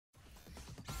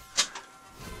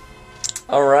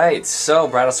Alright, so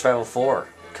Bridal Survival 4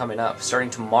 coming up. Starting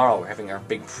tomorrow, we're having our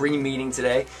big pre-meeting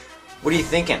today. What are you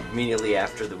thinking immediately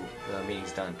after the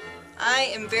meeting's done?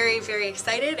 I am very, very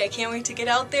excited. I can't wait to get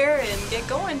out there and get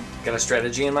going. Got a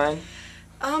strategy in mind?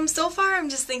 So far I'm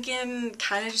just thinking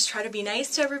kind of just try to be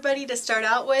nice to everybody to start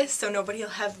out with so nobody will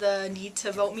have the need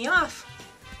to vote me off.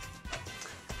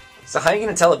 So how are you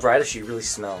going to tell a bride if she really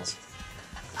smells?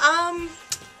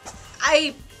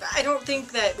 I don't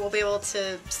think that we'll be able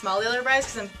to smell the other brides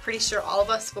because I'm pretty sure all of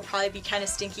us will probably be kind of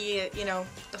stinky, you know,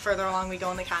 the further along we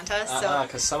go in the contest.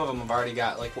 Because some of them have already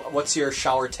got, like, what's your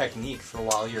shower technique for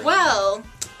while you're... Well,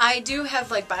 I do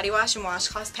have, like, body wash and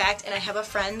washcloths packed, and I have a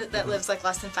friend that lives, like,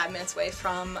 less than 5 minutes away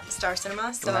from Star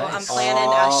Cinema, so Nice. I'm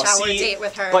planning a shower date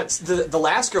with her. But the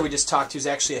last girl we just talked to is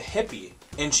actually a hippie,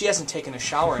 and she hasn't taken a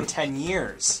shower in 10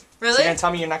 years. Really? So you're going to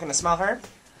tell me you're not going to smell her?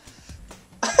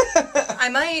 I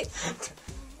might.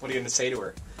 What are you going to say to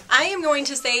her? I am going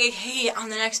to say, hey, on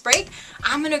the next break,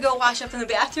 I'm going to go wash up in the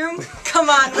bathroom. Come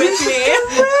on with me.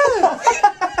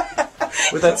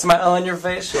 With that smile on your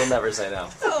face, she'll never say no.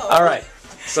 Oh. Alright,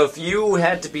 so if you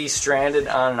had to be stranded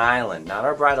on an island, not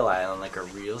our bridal island, like a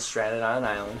real stranded on an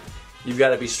island, you've got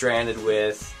to be stranded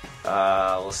with,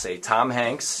 we'll say Tom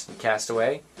Hanks in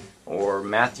Castaway, or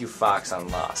Matthew Fox on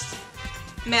Lost.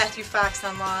 Matthew Fox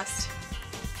on Lost.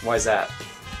 Why is that?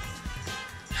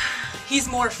 He's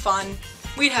more fun.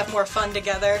 We'd have more fun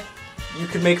together. You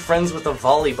could make friends with a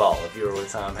volleyball if you were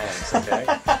with Tom Hanks, okay?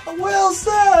 Well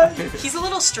said! He's a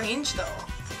little strange, though.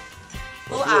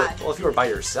 A little Well, odd. well, if you were by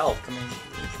yourself, come on.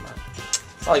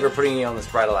 It's not like we're putting you on this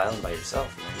bridal island by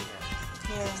yourself, you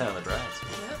know? You got 10 other brides.